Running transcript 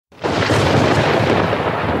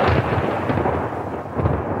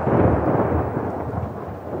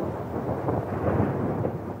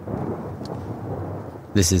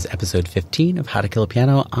This is episode 15 of How to Kill a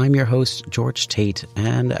Piano. I'm your host, George Tait,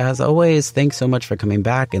 and as always, thanks so much for coming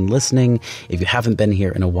back and listening. If you haven't been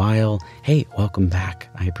here in a while, hey, welcome back.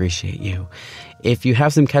 I appreciate you. If you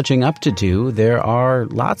have some catching up to do, there are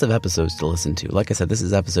lots of episodes to listen to. Like I said, this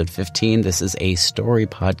is episode 15. This is a story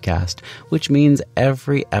podcast, which means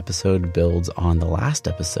every episode builds on the last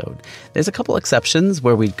episode. There's a couple exceptions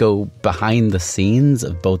where we go behind the scenes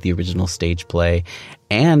of both the original stage play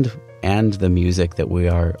and the music that we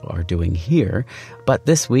are doing here. But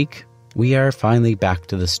this week, we are finally back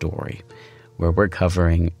to the story, where we're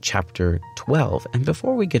covering chapter 12. And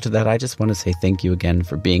before we get to that, I just want to say thank you again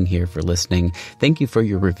for being here, for listening. Thank you for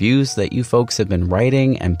your reviews that you folks have been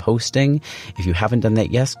writing and posting. If you haven't done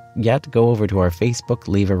that yet, go over to our Facebook,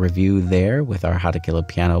 leave a review there with our How to Kill a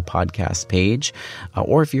Piano podcast page.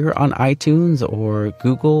 Or if you're on iTunes or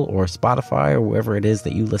Google or Spotify or wherever it is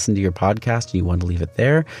that you listen to your podcast and you want to leave it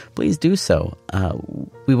there, please do so.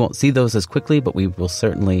 We won't see those as quickly, but we will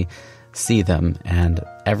certainly see them, and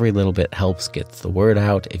every little bit helps gets the word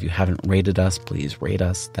out. If you haven't rated us, please rate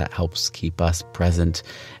us. That helps keep us present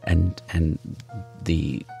and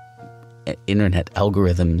the internet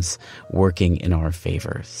algorithms working in our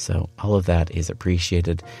favor. So all of that is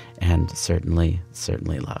appreciated and certainly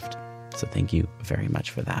loved. So thank you very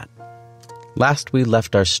much for that. Last we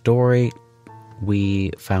left our story,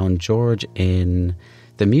 we found George in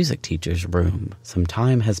the music teacher's room. Some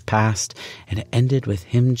time has passed, and it ended with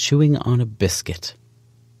him chewing on a biscuit.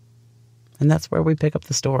 And that's where we pick up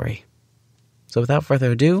the story. So without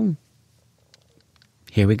further ado,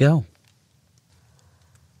 here we go.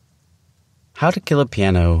 How to Kill a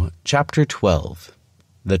Piano, Chapter 12,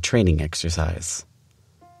 The Training Exercise.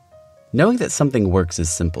 Knowing that something works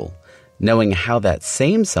is simple. Knowing how that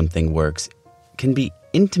same something works can be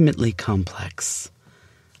intimately complex.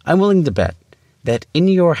 I'm willing to bet that in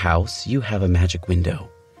your house you have a magic window.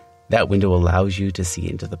 That window allows you to see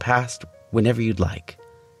into the past whenever you'd like.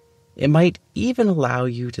 It might even allow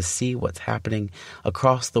you to see what's happening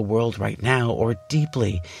across the world right now or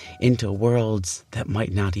deeply into worlds that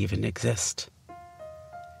might not even exist.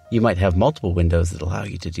 You might have multiple windows that allow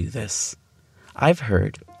you to do this. I've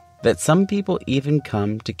heard that some people even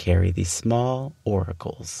come to carry these small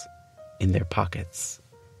oracles in their pockets.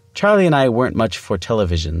 Charlie and I weren't much for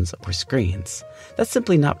televisions or screens. That's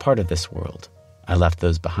simply not part of this world. I left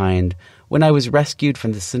those behind when I was rescued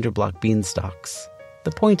from the cinderblock beanstalks.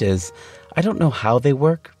 The point is, I don't know how they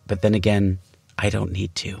work, but then again, I don't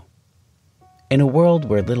need to. In a world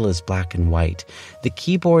where little is black and white, the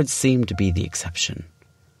keyboards seem to be the exception.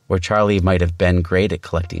 Where Charlie might have been great at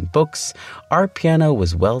collecting books, our piano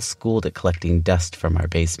was well-schooled at collecting dust from our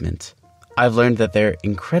basement. I've learned that they're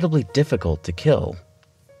incredibly difficult to kill.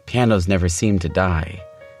 Pianos never seem to die.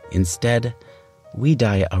 Instead, we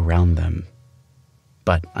die around them.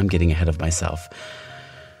 But I'm getting ahead of myself.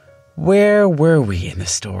 Where were we in the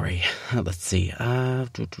story? Let's see.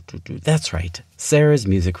 That's right. Sarah's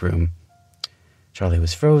music room. Charlie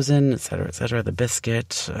was frozen, etc., etc. The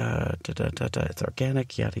biscuit. It's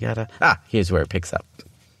organic, yada, yada. Here's where it picks up.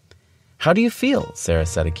 How do you feel? Sarah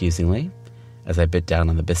said accusingly, as I bit down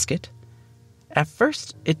on the biscuit. At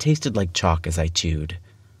first, it tasted like chalk as I chewed.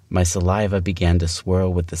 My saliva began to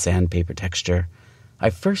swirl with the sandpaper texture. I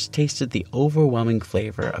first tasted the overwhelming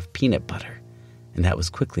flavor of peanut butter, and that was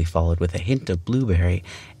quickly followed with a hint of blueberry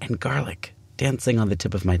and garlic dancing on the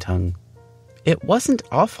tip of my tongue. It wasn't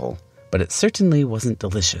awful, but it certainly wasn't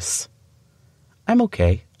delicious. I'm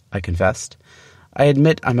okay, I confessed. I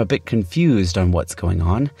admit I'm a bit confused on what's going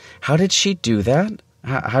on. How did she do that?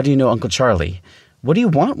 How do you know Uncle Charlie? What do you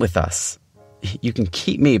want with us? You can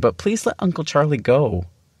keep me, but please let Uncle Charlie go.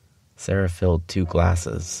 Sarah filled 2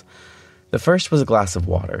 glasses. The first was a glass of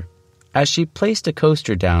water. As she placed a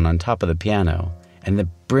coaster down on top of the piano and the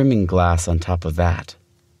brimming glass on top of that,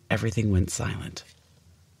 everything went silent.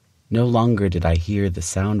 No longer did I hear the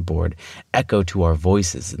soundboard echo to our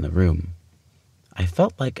voices in the room. I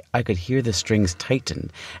felt like I could hear the strings tighten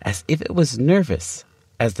as if it was nervous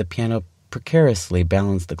as the piano precariously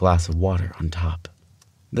balanced the glass of water on top.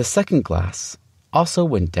 The second glass also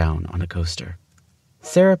went down on a coaster.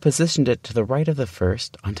 Sarah positioned it to the right of the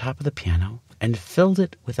first on top of the piano and filled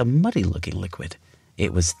it with a muddy-looking liquid.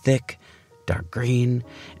 It was thick, dark green,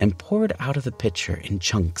 and poured out of the pitcher in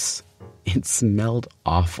chunks. It smelled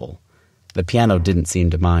awful. The piano didn't seem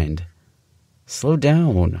to mind. Slow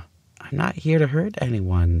down. I'm not here to hurt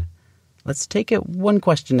anyone. Let's take it one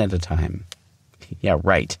question at a time. Yeah,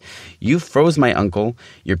 right. You froze my uncle.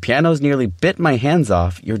 Your piano's nearly bit my hands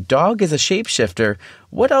off. Your dog is a shapeshifter.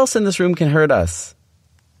 What else in this room can hurt us?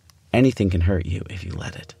 Anything can hurt you if you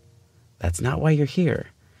let it. That's not why you're here.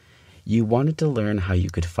 You wanted to learn how you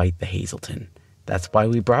could fight the Hazelton. That's why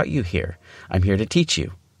we brought you here. I'm here to teach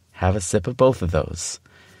you. Have a sip of both of those.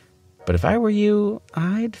 But if I were you,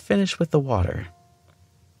 I'd finish with the water.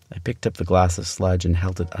 I picked up the glass of sludge and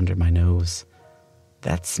held it under my nose.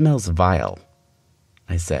 That smells vile,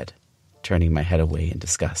 I said, turning my head away in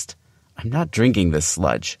disgust. I'm not drinking this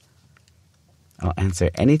sludge. I'll answer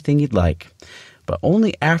anything you'd like, but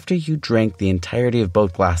only after you drank the entirety of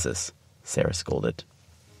both glasses, Sara scolded.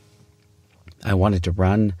 I wanted to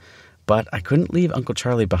run, but I couldn't leave Uncle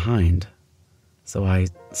Charlie behind, so I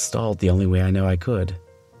stalled the only way I know I could.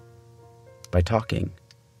 By talking.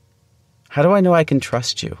 How do I know I can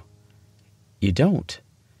trust you? You don't.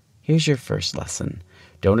 Here's your first lesson.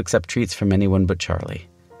 Don't accept treats from anyone but Charlie.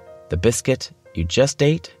 The biscuit you just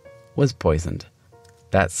ate was poisoned.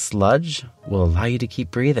 That sludge will allow you to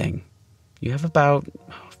keep breathing. You have about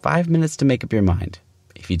 5 minutes to make up your mind.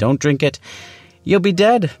 If you don't drink it, you'll be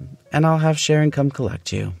dead, and I'll have Sharon come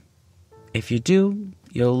collect you. If you do,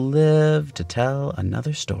 you'll live to tell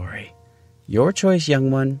another story. Your choice,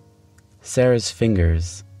 young one. Sara's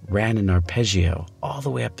fingers ran an arpeggio all the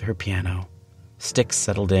way up to her piano. Sticks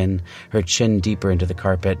settled in, her chin deeper into the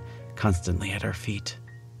carpet, constantly at her feet.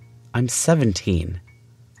 I'm 17.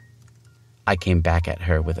 I came back at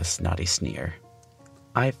her with a snotty sneer.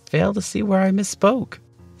 I fail to see where I misspoke,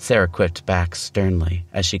 Sara quipped back sternly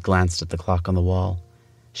as she glanced at the clock on the wall.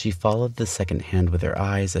 She followed the second hand with her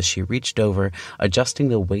eyes as she reached over, adjusting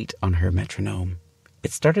the weight on her metronome.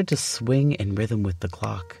 It started to swing in rhythm with the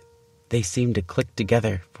clock. They seemed to click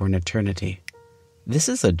together for an eternity. This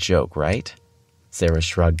is a joke, right? Sara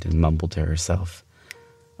shrugged and mumbled to herself.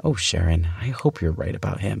 Oh, Sharon, I hope you're right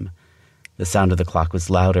about him. The sound of the clock was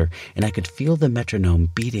louder, and I could feel the metronome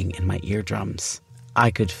beating in my eardrums. I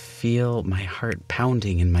could feel my heart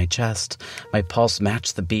pounding in my chest. My pulse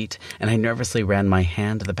matched the beat, and I nervously ran my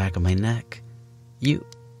hand to the back of my neck. You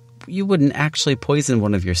wouldn't actually poison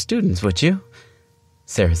one of your students, would you?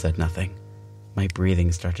 Sara said nothing. My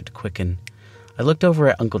breathing started to quicken. I looked over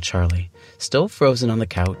at Uncle Charlie, still frozen on the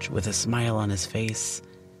couch with a smile on his face.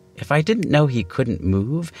 If I didn't know he couldn't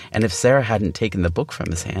move, and if Sara hadn't taken the book from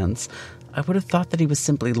his hands, I would have thought that he was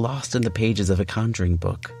simply lost in the pages of a conjuring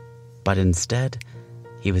book. But instead,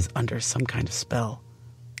 he was under some kind of spell.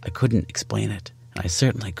 I couldn't explain it, and I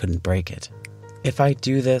certainly couldn't break it. If I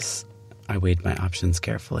do this, I weighed my options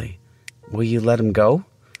carefully. Will you let him go?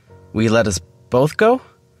 Will you let us both go?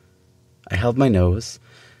 I held my nose,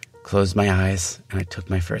 closed my eyes, and I took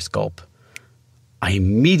my first gulp. I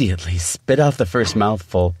immediately spit out the first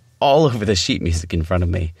mouthful all over the sheet music in front of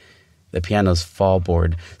me. The piano's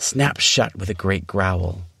fallboard snapped shut with a great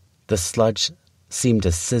growl. The sludge seemed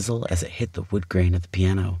to sizzle as it hit the wood grain of the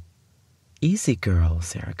piano. Easy, girl,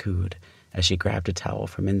 Sara cooed, as she grabbed a towel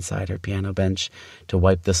from inside her piano bench to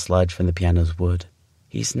wipe the sludge from the piano's wood.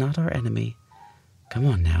 He's not our enemy. Come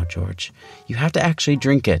on now, George. You have to actually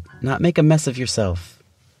drink it, not make a mess of yourself.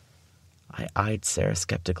 I eyed Sara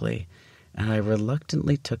skeptically, and I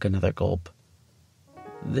reluctantly took another gulp.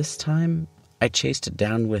 This time, I chased it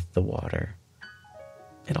down with the water.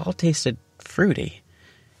 It all tasted fruity,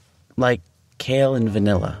 like kale and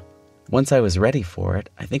vanilla. Once I was ready for it,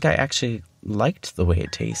 I think I actually liked the way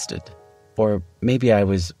it tasted. Or maybe I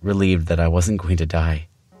was relieved that I wasn't going to die.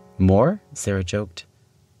 More? Sara joked.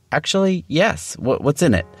 Actually, yes. What's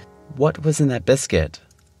in it? What was in that biscuit?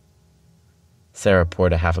 Sara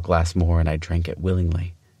poured a half a glass more, and I drank it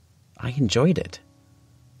willingly. I enjoyed it.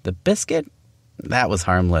 The biscuit? That was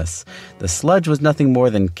harmless. The sludge was nothing more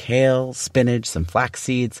than kale, spinach, some flax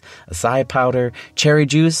seeds, acai powder, cherry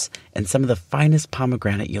juice, and some of the finest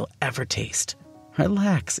pomegranate you'll ever taste.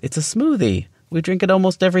 Relax, it's a smoothie. We drink it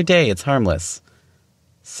almost every day. It's harmless.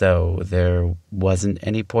 So there wasn't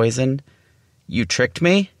any poison? You tricked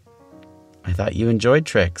me? I thought you enjoyed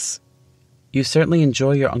tricks. You certainly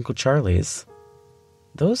enjoy your Uncle Charlie's.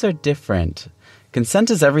 Those are different. Consent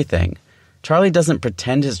is everything. Charlie doesn't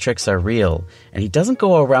pretend his tricks are real, and he doesn't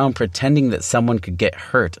go around pretending that someone could get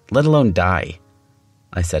hurt, let alone die,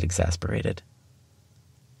 I said, exasperated.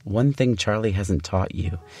 One thing Charlie hasn't taught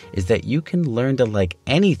you is that you can learn to like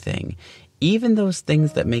anything, even those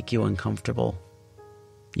things that make you uncomfortable.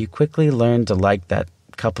 You quickly learn to like that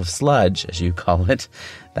cup of sludge, as you call it.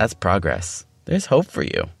 That's progress. There's hope for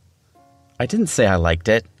you. I didn't say I liked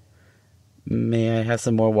it. May I have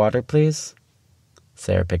some more water, please?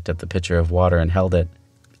 Sara picked up the pitcher of water and held it.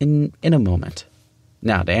 In a moment.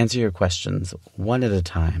 Now, to answer your questions, one at a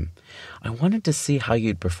time, I wanted to see how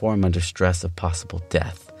you'd perform under stress of possible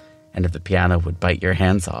death, and if the piano would bite your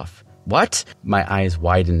hands off. What? My eyes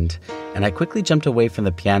widened, and I quickly jumped away from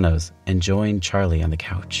the pianos and joined Charlie on the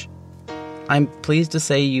couch. I'm pleased to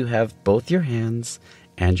say you have both your hands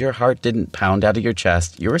and your heart didn't pound out of your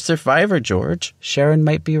chest. You're a survivor, George. Sharon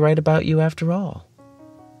might be right about you after all.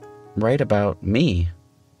 Right about me?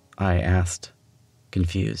 I asked,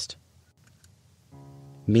 confused.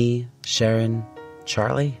 Me, Sharon,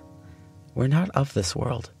 Charlie? We're not of this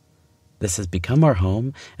world. This has become our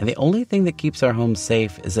home, and the only thing that keeps our home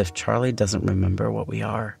safe is if Charlie doesn't remember what we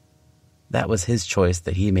are. That was his choice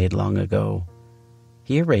that he made long ago.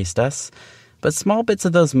 He erased us, but small bits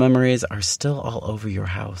of those memories are still all over your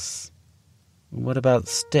house. What about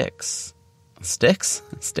Sticks? Sticks?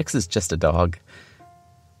 Sticks is just a dog.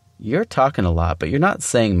 You're talking a lot, but you're not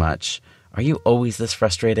saying much. Are you always this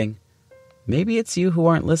frustrating? Maybe it's you who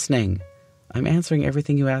aren't listening. I'm answering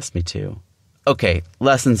everything you asked me to. Okay,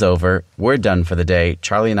 lesson's over. We're done for the day.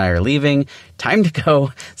 Charlie and I are leaving. Time to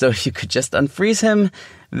go. So if you could just unfreeze him,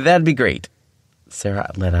 that'd be great.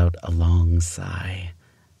 Sara let out a long sigh.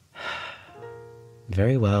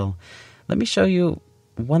 Very well. Let me show you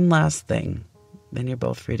one last thing. Then you're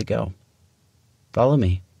both free to go. Follow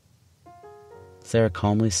me. Sara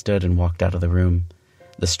calmly stood and walked out of the room.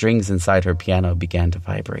 The strings inside her piano began to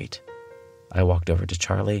vibrate. I walked over to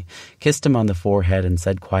Charlie, kissed him on the forehead, and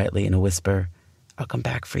said quietly in a whisper, I'll come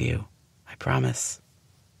back for you. I promise.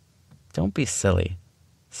 Don't be silly,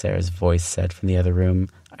 Sara's voice said from the other room.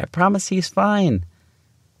 I promise he's fine.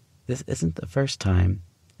 This isn't the first time,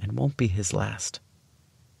 and won't be his last.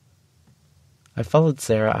 I followed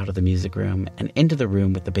Sara out of the music room and into the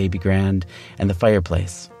room with the baby grand and the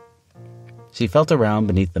fireplace. She felt around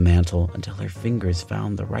beneath the mantel until her fingers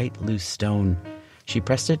found the right loose stone. She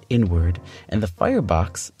pressed it inward, and the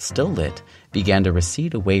firebox, still lit, began to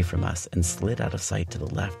recede away from us and slid out of sight to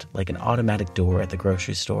the left like an automatic door at the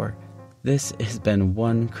grocery store. This has been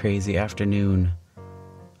one crazy afternoon,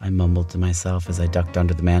 I mumbled to myself as I ducked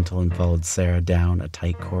under the mantel and followed Sara down a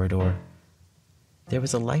tight corridor. There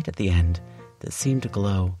was a light at the end that seemed to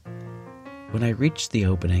glow. When I reached the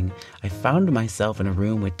opening, I found myself in a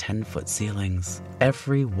room with 10-foot ceilings.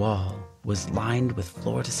 Every wall was lined with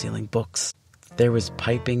floor-to-ceiling books. There was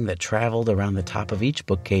piping that traveled around the top of each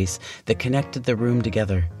bookcase that connected the room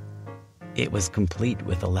together. It was complete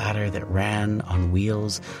with a ladder that ran on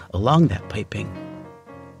wheels along that piping.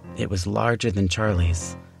 It was larger than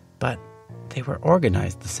Charlie's, but they were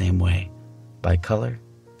organized the same way, by color,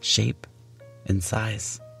 shape, and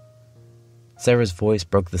size. Sara's voice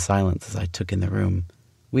broke the silence as I took in the room.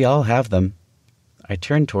 We all have them. I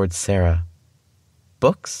turned towards Sara.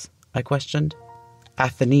 Books? I questioned.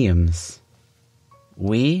 Athenaeums.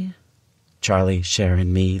 We? Charlie,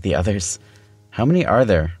 Sharon, me, the others. How many are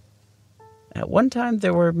there? At one time,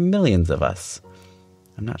 there were millions of us.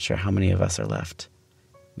 I'm not sure how many of us are left.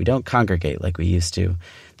 We don't congregate like we used to.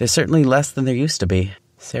 There's certainly less than there used to be.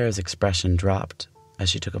 Sara's expression dropped as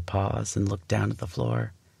she took a pause and looked down at the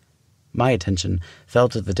floor. My attention fell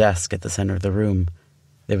to the desk at the center of the room.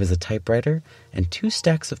 There was a typewriter and 2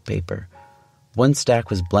 stacks of paper. One stack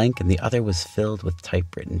was blank and the other was filled with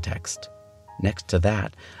typewritten text. Next to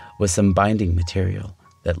that was some binding material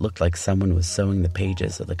that looked like someone was sewing the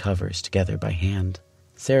pages of the covers together by hand.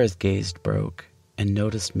 Sara's gaze broke and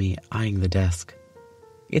noticed me eyeing the desk.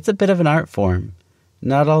 It's a bit of an art form.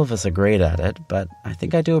 Not all of us are great at it, but I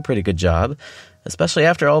think I do a pretty good job, especially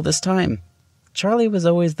after all this time. Charlie was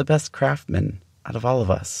always the best craftsman out of all of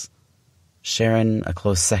us. Sharon a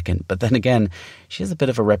close second, but then again, she has a bit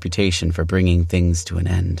of a reputation for bringing things to an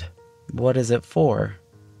end. What is it for?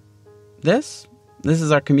 This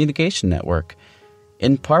is our communication network.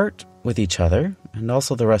 In part with each other, and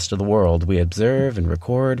also the rest of the world. We observe and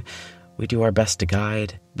record. We do our best to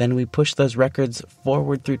guide. Then we push those records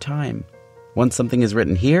forward through time. Once something is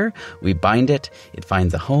written here, we bind it. It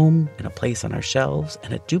finds a home and a place on our shelves,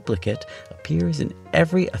 and a duplicate appears in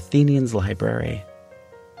every Athenian's library.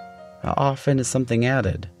 How often is something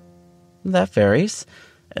added? That varies.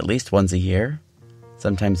 At least once a year.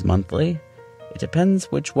 Sometimes monthly. It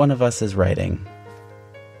depends which one of us is writing.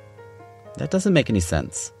 That doesn't make any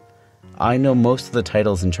sense. I know most of the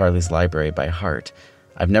titles in Charlie's library by heart.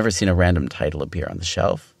 I've never seen a random title appear on the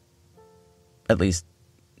shelf. At least,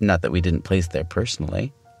 not that we didn't place there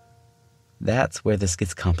personally. That's where this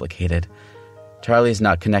gets complicated. Charlie's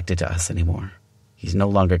not connected to us anymore. He's no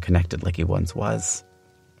longer connected like he once was.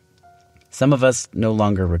 Some of us no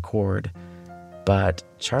longer record, but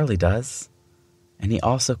Charlie does. And he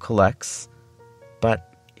also collects,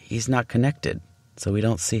 but he's not connected, so we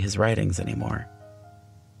don't see his writings anymore.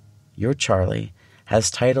 Your Charlie has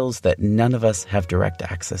titles that none of us have direct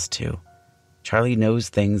access to. Charlie knows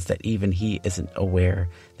things that even he isn't aware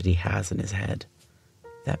that he has in his head.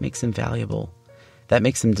 That makes him valuable. That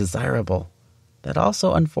makes him desirable. that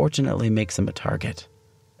also unfortunately makes him a target.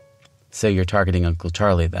 So you're targeting Uncle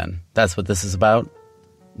Charlie then? That's what this is about?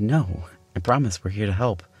 No, I promise we're here to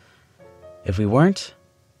help. If we weren't,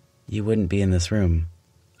 you wouldn't be in this room.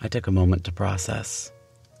 I took a moment to process.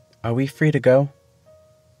 Are we free to go?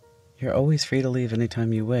 You're always free to leave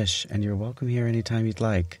anytime you wish, and you're welcome here anytime you'd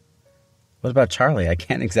like. What about Charlie? I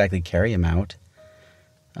can't exactly carry him out.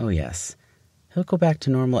 Oh yes, he'll go back to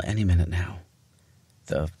normal any minute now.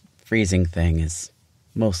 The freezing thing is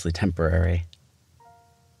mostly temporary.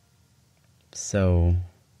 So...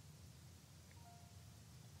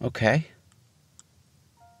 okay.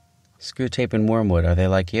 Screwtape and Wormwood, are they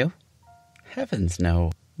like you? Heavens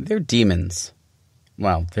no. They're demons.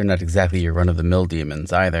 Well, they're not exactly your run-of-the-mill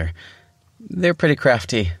demons either. They're pretty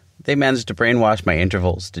crafty. They managed to brainwash my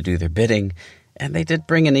intervals to do their bidding, and they did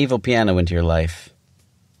bring an evil piano into your life.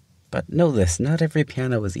 But know this, not every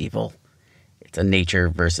piano is evil. It's a nature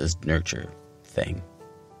versus nurture thing.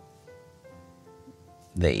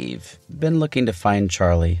 They've been looking to find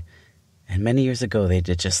Charlie, and many years ago they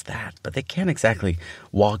did just that, but they can't exactly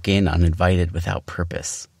walk in uninvited without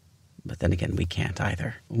purpose. But then again, we can't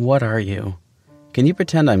either. What are you? Can you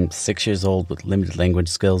pretend I'm 6 years old with limited language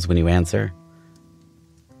skills when you answer?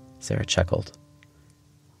 Sara chuckled.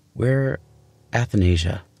 We're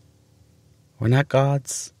Athanasia. We're not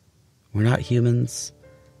gods. We're not humans.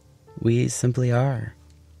 We simply are.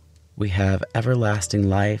 We have everlasting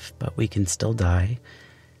life, but we can still die.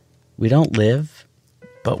 We don't live,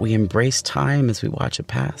 but we embrace time as we watch it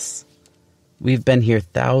pass. We've been here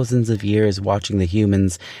thousands of years watching the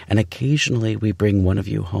humans, and occasionally we bring one of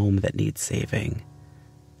you home that needs saving.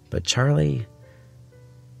 But Charlie's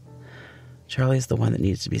the one that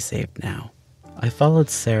needs to be saved now. I followed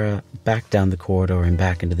Sara back down the corridor and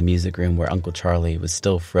back into the music room where Uncle Charlie was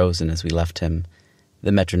still frozen as we left him.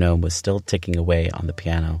 The metronome was still ticking away on the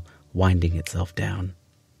piano, winding itself down.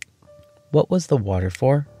 What was the water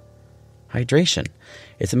for? Hydration.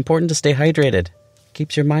 It's important to stay hydrated.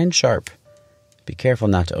 Keeps your mind sharp. Be careful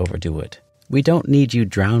not to overdo it. We don't need you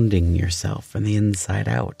drowning yourself from the inside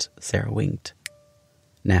out, Sara winked.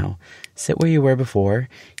 Now, sit where you were before.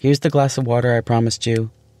 Here's the glass of water I promised you.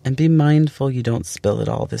 And be mindful you don't spill it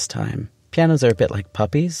all this time. Pianos are a bit like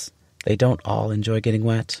puppies. They don't all enjoy getting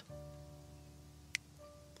wet.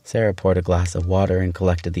 Sara poured a glass of water and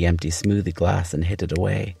collected the empty smoothie glass and hid it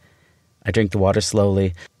away. I drank the water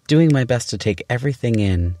slowly, doing my best to take everything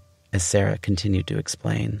in as Sara continued to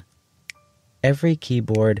explain. Every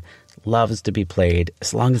keyboard loves to be played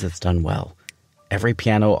as long as it's done well. Every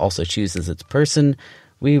piano also chooses its person.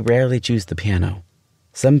 We rarely choose the piano.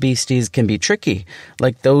 Some beasties can be tricky,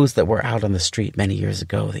 like those that were out on the street many years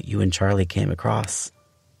ago that you and Charlie came across.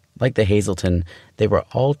 Like the Hazelton, they were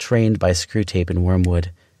all trained by Screwtape and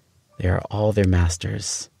Wormwood. They are all their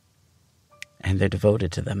masters, and they're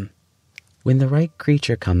devoted to them. When the right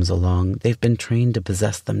creature comes along, they've been trained to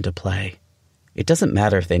possess them to play. It doesn't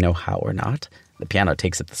matter if they know how or not. The piano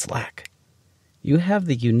takes up the slack. You have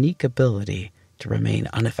the unique ability to remain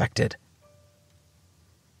unaffected.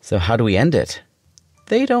 So how do we end it?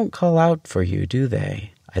 They don't call out for you, do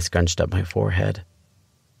they? I scrunched up my forehead.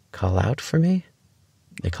 Call out for me?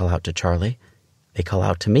 They call out to Charlie. They call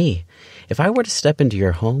out to me. If I were to step into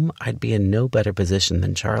your home, I'd be in no better position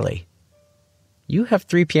than Charlie. You have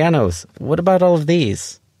 3 pianos. What about all of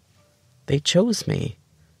these? They chose me.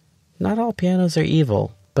 Not all pianos are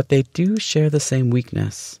evil, but they do share the same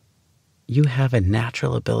weakness. You have a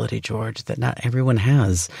natural ability, George, that not everyone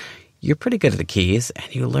has. You're pretty good at the keys,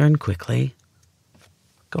 and you learn quickly.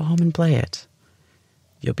 Go home and play it.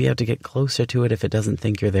 You'll be able to get closer to it if it doesn't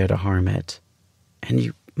think you're there to harm it. And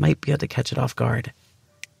you might be able to catch it off guard.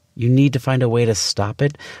 You need to find a way to stop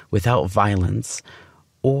it without violence,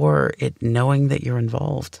 or it knowing that you're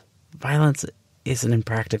involved. Violence is an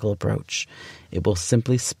impractical approach. It will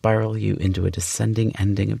simply spiral you into a descending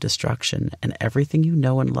ending of destruction, and everything you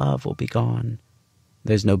know and love will be gone.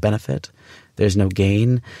 There's no benefit. There's no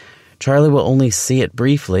gain. Charlie will only see it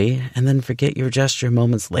briefly, and then forget your gesture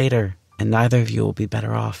moments later, and neither of you will be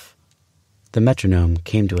better off. The metronome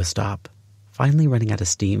came to a stop, finally running out of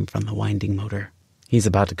steam from the winding motor. He's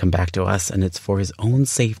about to come back to us, and it's for his own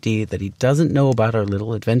safety that he doesn't know about our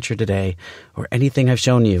little adventure today, or anything I've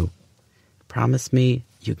shown you. Promise me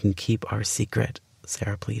you can keep our secret,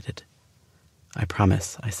 Sara pleaded. I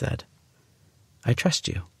promise, I said. I trust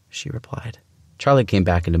you, she replied. Charlie came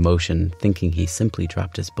back into motion, thinking he simply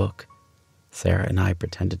dropped his book. Sara and I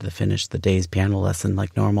pretended to finish the day's piano lesson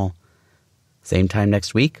like normal. Same time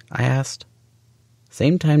next week? I asked.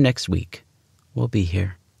 Same time next week. We'll be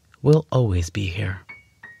here. We'll always be here.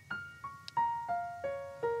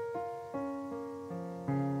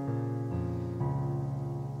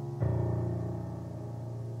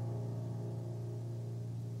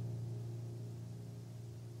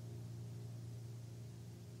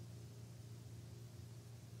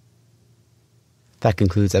 That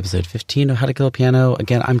concludes episode 15 of How to Kill a Piano.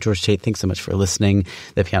 Again, I'm George Tait. Thanks so much for listening.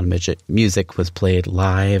 The piano music was played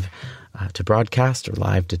live to broadcast or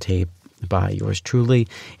live to tape by yours truly.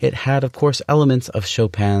 It had, of course, elements of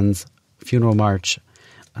Chopin's Funeral March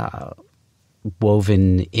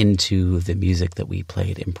woven into the music that we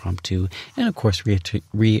played impromptu, and, of course,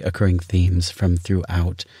 reoccurring themes from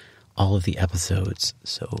throughout all of the episodes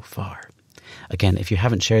so far. Again, if you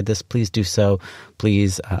haven't shared this, please do so.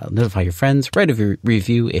 Please notify your friends, write a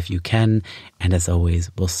review if you can. And as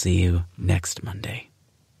always, we'll see you next Monday.